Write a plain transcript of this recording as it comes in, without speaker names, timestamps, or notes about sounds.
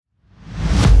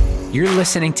You're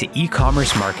listening to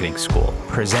E-Commerce Marketing School,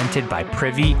 presented by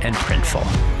Privy and Printful.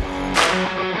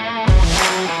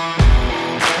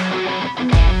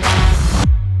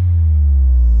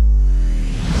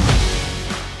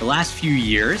 The last few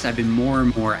years, I've been more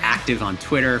and more active on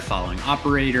Twitter, following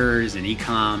operators and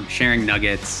e-com, sharing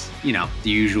nuggets, the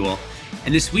usual.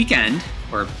 And this weekend,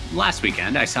 or last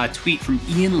weekend, I saw a tweet from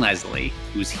Ian Leslie,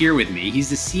 who's here with me. He's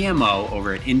the CMO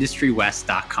over at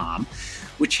IndustryWest.com,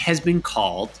 which has been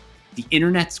called the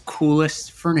internet's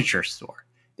coolest furniture store.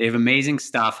 They have amazing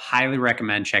stuff. Highly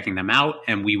recommend checking them out,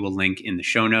 and we will link in the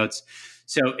show notes.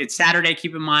 So it's Saturday.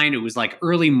 Keep in mind, it was like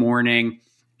early morning,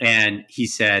 and he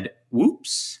said,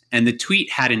 whoops, and the tweet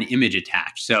had an image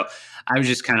attached. So I was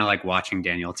just kind of like watching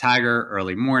Daniel Tiger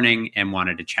early morning and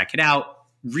wanted to check it out.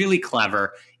 Really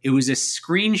clever. It was a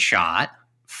screenshot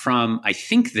from, I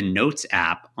think, the Notes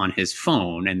app on his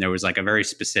phone, and there was like a very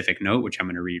specific note, which I'm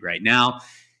going to read right now.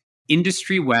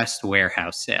 Industry West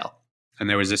warehouse sale. And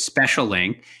there was a special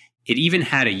link. It even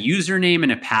had a username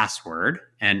and a password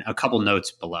and a couple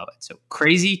notes below it. So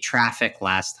crazy traffic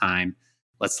last time.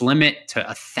 Let's limit to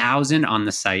 1,000 on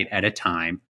the site at a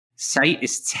time. Site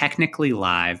is technically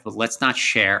live, but let's not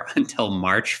share until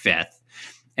March 5th.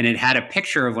 And it had a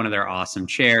picture of one of their awesome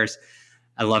chairs.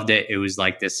 I loved it. It was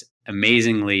like this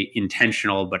amazingly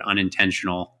intentional but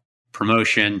unintentional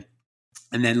promotion.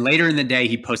 And then later in the day,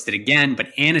 he posted again, but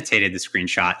annotated the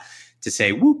screenshot to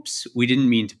say, whoops, we didn't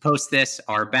mean to post this,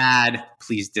 our bad,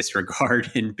 please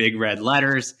disregard in big red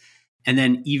letters. And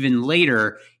then even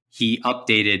later, he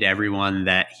updated everyone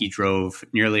that he drove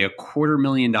nearly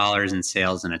 $250,000 in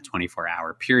sales in a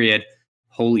 24-hour period.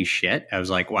 Holy shit. I was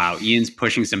like, wow, Ian's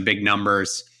pushing some big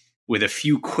numbers with a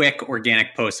few quick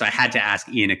organic posts. So I had to ask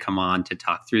Ian to come on to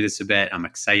talk through this a bit. I'm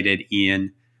excited.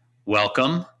 Ian,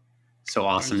 welcome. So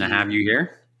awesome to have you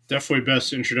here. Definitely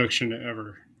best introduction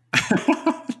ever.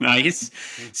 Nice.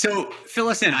 So fill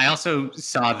us in. I also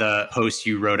saw the post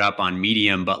you wrote up on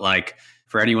Medium, but like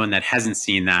for anyone that hasn't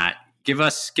seen that, give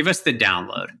us the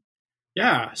download.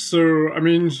 Yeah. So,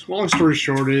 long story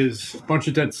short is a bunch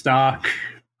of dead stock.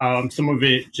 Some of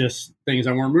it just things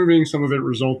that weren't moving. Some of it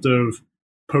result of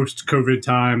post-COVID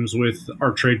times with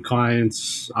our trade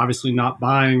clients, obviously not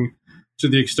buying to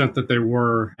the extent that they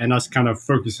were, and us kind of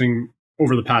focusing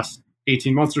over the past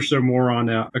 18 months or so more on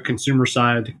a consumer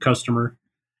side customer.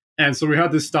 And so we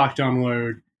had this stock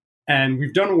download, and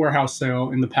we've done a warehouse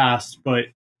sale in the past, but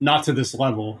not to this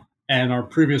level. And our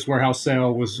previous warehouse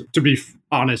sale was, to be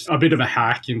honest, a bit of a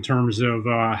hack in terms of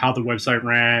how the website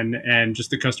ran and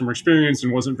just the customer experience,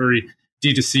 and wasn't very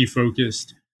D2C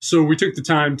focused. So we took the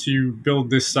time to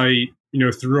build this site,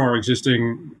 through our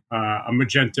existing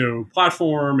Magento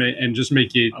platform and just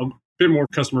make it a bit more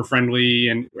customer friendly.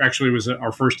 And actually it was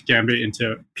our first gambit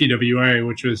into PWA,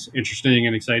 which was interesting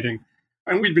and exciting.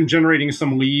 And we've been generating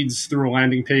some leads through a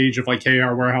landing page of like, hey,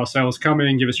 our warehouse sale is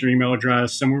coming, give us your email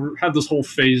address. And we had this whole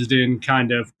phased in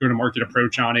kind of go-to-market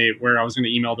approach on it, where I was going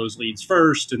to email those leads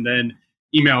first and then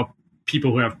email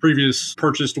people who have previous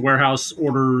purchased warehouse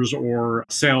orders or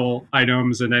sale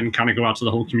items, and then kind of go out to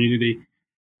the whole community.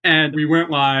 And we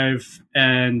went live,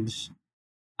 and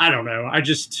I don't know, I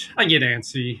get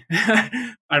antsy.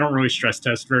 I don't really stress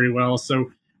test very well.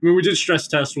 So we did stress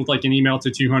test with like an email to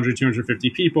 200,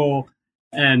 250 people.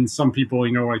 And some people,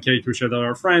 like, hey, we share that with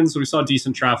our friends. So we saw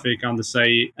decent traffic on the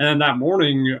site. And then that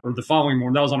morning, or the following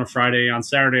morning, that was on a Friday. On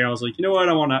Saturday, I was like, you know what?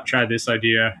 I want to try this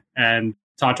idea, and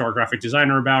talk to our graphic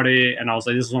designer about it. And I was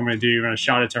like, this is what I'm going to do. And I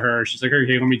shot it to her. She's like,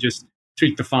 okay, let me just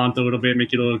tweak the font a little bit,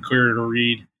 make it a little clearer to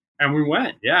read. And we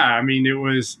went. Yeah,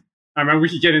 we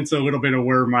could get into a little bit of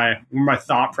where my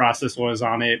thought process was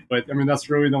on it. But that's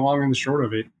really the long and the short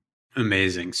of it.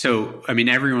 Amazing. So,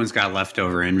 everyone's got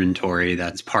leftover inventory.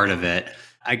 That's part of it.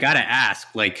 I got to ask,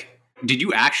 did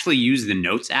you actually use the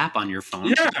Notes app on your phone?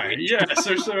 Yeah.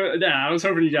 So I was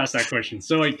hoping you'd ask that question.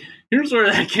 So, here's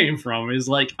where that came from is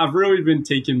I've really been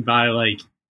taken by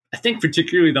I think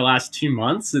particularly the last 2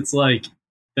 months, it's the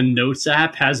Notes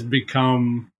app has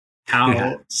become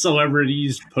how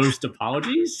celebrities post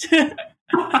apologies.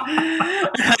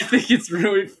 I think it's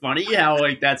really funny how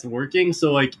that's working.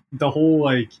 So the whole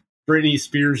Britney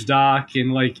Spears doc,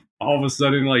 and all of a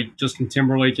sudden Justin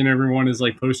Timberlake and everyone is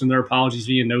posting their apologies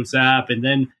via Notes app. And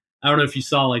then I don't know if you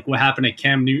saw what happened at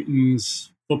Cam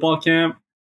Newton's football camp.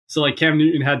 So Cam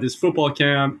Newton had this football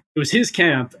camp. It was his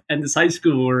camp, and this high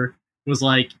schooler was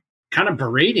kind of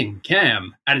berating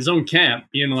Cam at his own camp,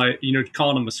 being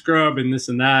calling him a scrub and this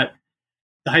and that.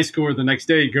 The high schooler the next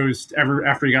day goes,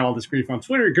 after he got all this grief on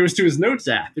Twitter, goes to his Notes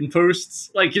app and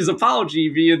posts his apology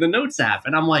via the Notes app.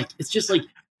 And I'm it's just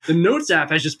the Notes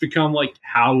app has just become like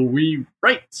how we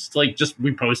write. Like just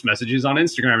we post messages on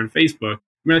Instagram and Facebook.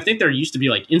 I mean, I think there used to be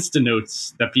like Insta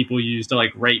Notes that people used to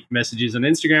like write messages on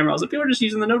Instagram. I was like, people are just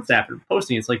using the Notes app and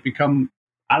posting. It's like become,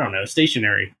 I don't know,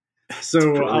 stationary.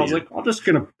 So I was like, I'm just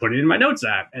going to put it in my Notes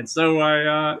app. And so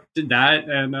I did that.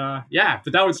 And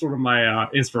but that was sort of my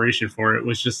inspiration for it,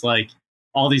 was just like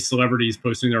all these celebrities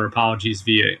posting their apologies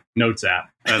via Notes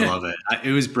app. I love it.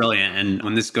 It was brilliant. And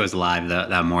when this goes live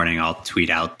that morning, I'll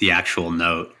tweet out the actual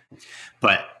note,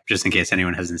 but just in case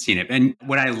anyone hasn't seen it. And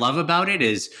what I love about it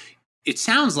is, it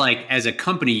sounds like as a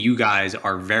company, you guys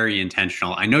are very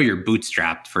intentional. I know you're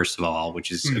bootstrapped, first of all,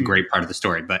 which is a great part of the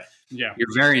story, but you're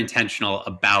very intentional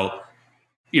about,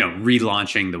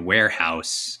 relaunching the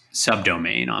warehouse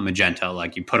subdomain on Magento.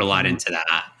 Like you put a lot into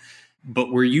that.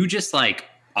 But were you just like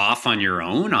off on your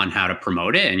own on how to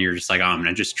promote it? And you're just like, oh, I'm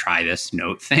going to just try this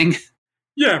note thing?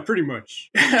 Yeah, pretty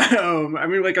much. I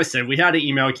mean, like I said, we had an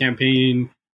email campaign.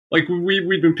 Like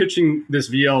we've been pitching this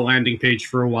VL landing page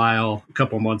for a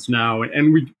couple months now,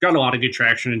 and we got a lot of good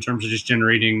traction in terms of just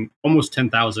generating almost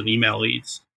 10,000 email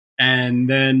leads. And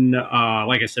then,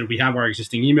 like I said, we have our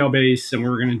existing email base, and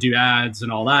we're going to do ads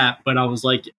and all that. But I was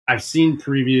like, I've seen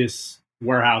previous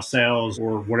warehouse sales,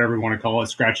 or whatever you want to call it,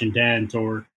 Scratch and Dent,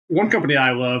 or one company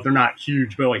I love. They're not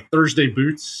huge, but like Thursday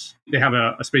Boots. They have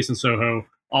a space in Soho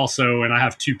also, and I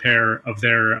have 2 pair of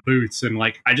their boots, and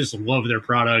like I just love their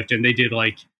product. And they did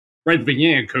like, right at the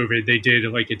beginning of COVID, they did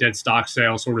like a dead stock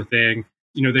sale sort of thing.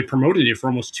 They promoted it for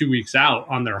almost 2 weeks out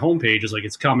on their homepage. It's like,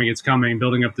 it's coming,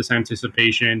 building up this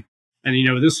anticipation.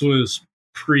 And, this was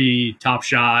pre Top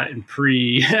Shot and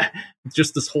pre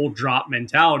just this whole drop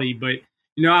mentality. But,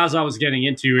 as I was getting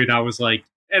into it, I was like,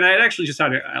 and I had actually just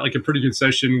had a pretty good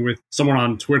session with someone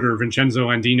on Twitter, Vincenzo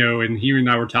Landino, and he and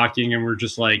I were talking, and we're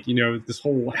just like, this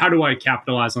whole, how do I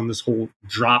capitalize on this whole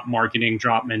drop marketing,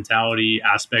 drop mentality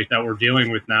aspect that we're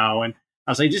dealing with now? And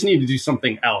I was like, I just need to do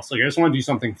something else. Like, I just want to do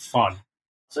something fun.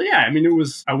 So yeah, I mean,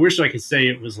 I wish I could say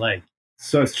it was like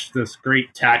such this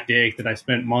great tactic that I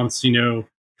spent months,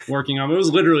 working on. It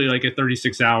was literally like a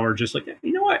 36-hour, just like,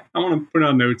 you know what? I want to put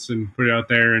on notes and put it out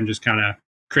there and just kind of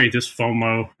create this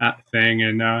FOMO thing,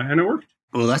 and it worked.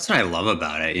 Well, that's what I love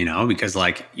about it, because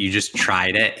like you just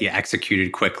tried it, you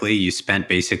executed quickly, you spent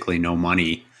basically no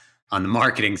money on the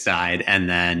marketing side, and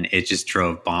then it just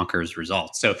drove bonkers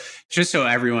results. So just so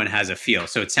everyone has a feel,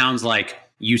 so it sounds like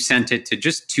you sent it to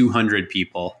just 200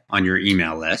 people on your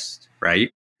email list, right?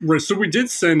 Right. So we did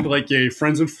send like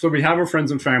so we have a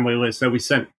friends and family list that we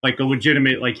sent like a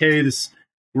legitimate, like, hey,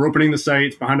 we're opening the site,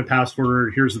 it's behind a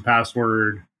password, here's the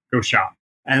password, go shop.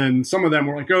 And then some of them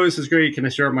were like, oh, this is great. Can I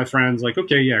share it with my friends? Like,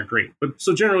 okay, yeah, great. But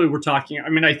so generally we're talking, I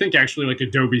mean, I think actually like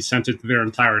Adobe sent it to their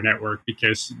entire network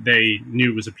because they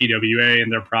knew it was a PWA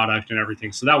and their product and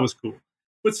everything. So that was cool.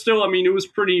 But still, I mean, it was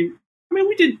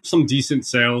we did some decent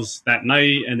sales that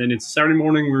night. And then it's Saturday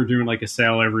morning, we were doing like a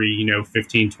sale every,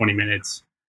 15, 20 minutes.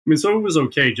 I mean, so it was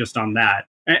okay just on that.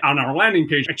 And on our landing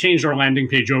page, I changed our landing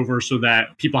page over so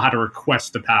that people had to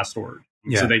request the password.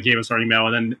 Yeah. So they gave us our email,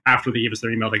 and then after they gave us their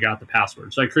email, they got the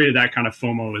password. So I created that kind of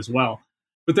FOMO as well.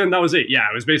 But then that was it. Yeah,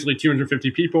 it was basically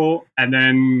 250 people, and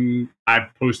then I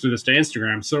posted this to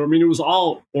Instagram. So, I mean, it was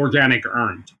all organic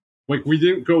earned. Like, we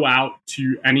didn't go out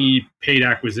to any paid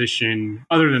acquisition,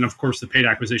 other than, of course, the paid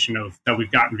acquisition that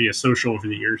we've gotten via social over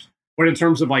the years. But in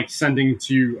terms of like sending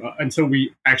to, until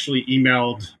we actually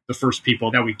emailed the first people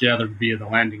that we gathered via the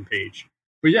landing page.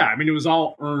 But yeah, I mean, it was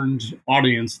all earned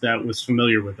audience that was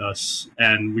familiar with us.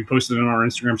 And we posted it on our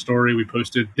Instagram story. We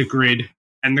posted the grid.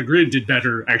 And the grid did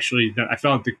better, actually. I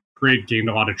felt the grid gained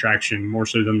a lot of traction, more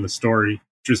so than the story,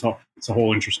 which is it's a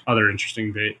whole other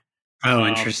interesting bit. Oh,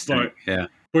 interesting.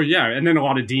 But yeah, and then a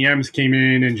lot of DMs came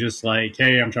in and just like,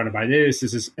 hey, I'm trying to buy this.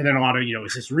 And then a lot of,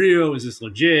 is this real? Is this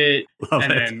legit? Love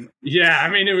and it. Then, yeah, I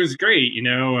mean, it was great,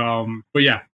 but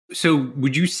yeah. So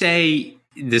would you say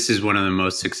this is one of the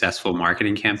most successful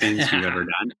marketing campaigns you've ever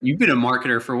done? You've been a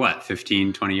marketer for what,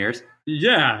 15, 20 years?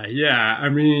 Yeah. I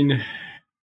mean,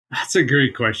 that's a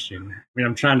great question. I mean,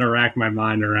 I'm trying to rack my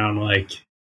mind around like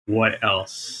what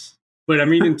else. But I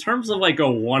mean, in terms of like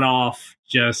a one-off,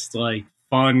 just like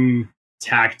fun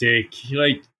tactic,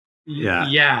 like,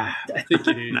 yeah, I think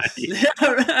it is.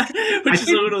 Which is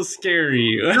a little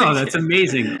scary. No, that's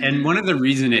amazing. And one of the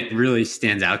reason it really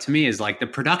stands out to me is like the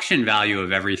production value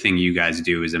of everything you guys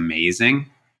do is amazing,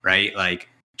 right? Like,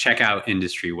 check out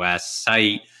Industry West's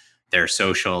site, their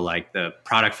social, like the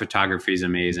product photography is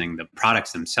amazing. The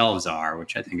products themselves are,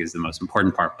 which I think is the most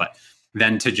important part. But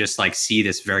than to just like see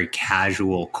this very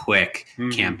casual, quick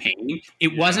campaign.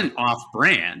 It wasn't off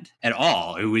brand at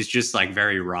all. It was just like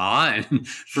very raw. And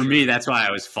for me, that's why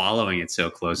I was following it so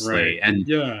closely. Right. And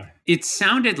it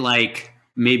sounded like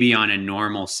maybe on a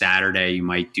normal Saturday, you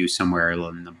might do somewhere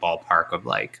in the ballpark of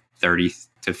like 30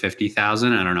 to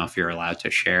 50,000. I don't know if you're allowed to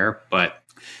share, but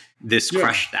this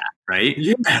crushed that, right?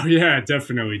 Yeah,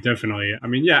 definitely. I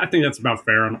mean, I think that's about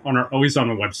fair on our, always on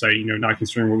the website, not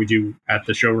considering what we do at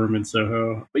the showroom in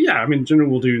Soho. But yeah, I mean, in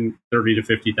general, we'll do 30 to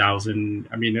 50,000.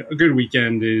 I mean, a good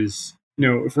weekend is,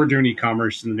 if we're doing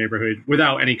e-commerce in the neighborhood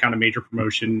without any kind of major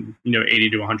promotion,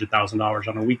 $80,000 to $100,000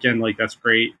 on a weekend, like that's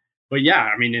great. But yeah,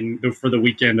 I mean, for the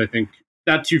weekend, I think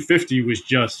that 250 was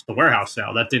just the warehouse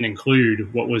sale. That didn't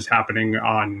include what was happening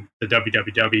on the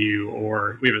www,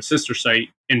 or we have a sister site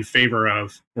in favor, and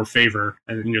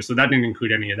so that didn't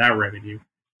include any of that revenue.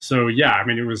 So yeah, I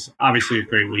mean, it was obviously a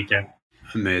great weekend.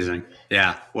 Amazing.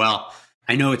 Yeah. Well,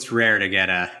 I know it's rare to get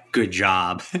a good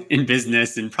job in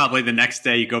business, and probably the next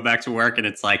day you go back to work and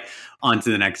it's like on to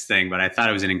the next thing. But I thought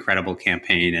it was an incredible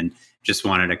campaign and just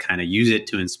wanted to kind of use it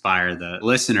to inspire the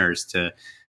listeners to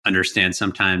understand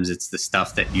sometimes it's the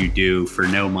stuff that you do for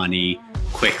no money,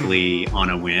 quickly, on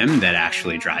a whim, that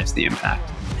actually drives the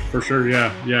impact. For sure,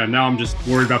 yeah. Now I'm just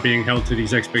worried about being held to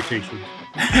these expectations.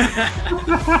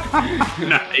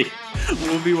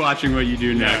 We'll be watching what you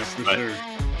do next. For sure.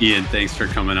 Ian, thanks for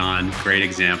coming on. Great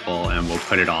example, and we'll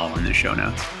put it all in the show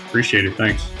notes. Appreciate it.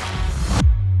 Thanks.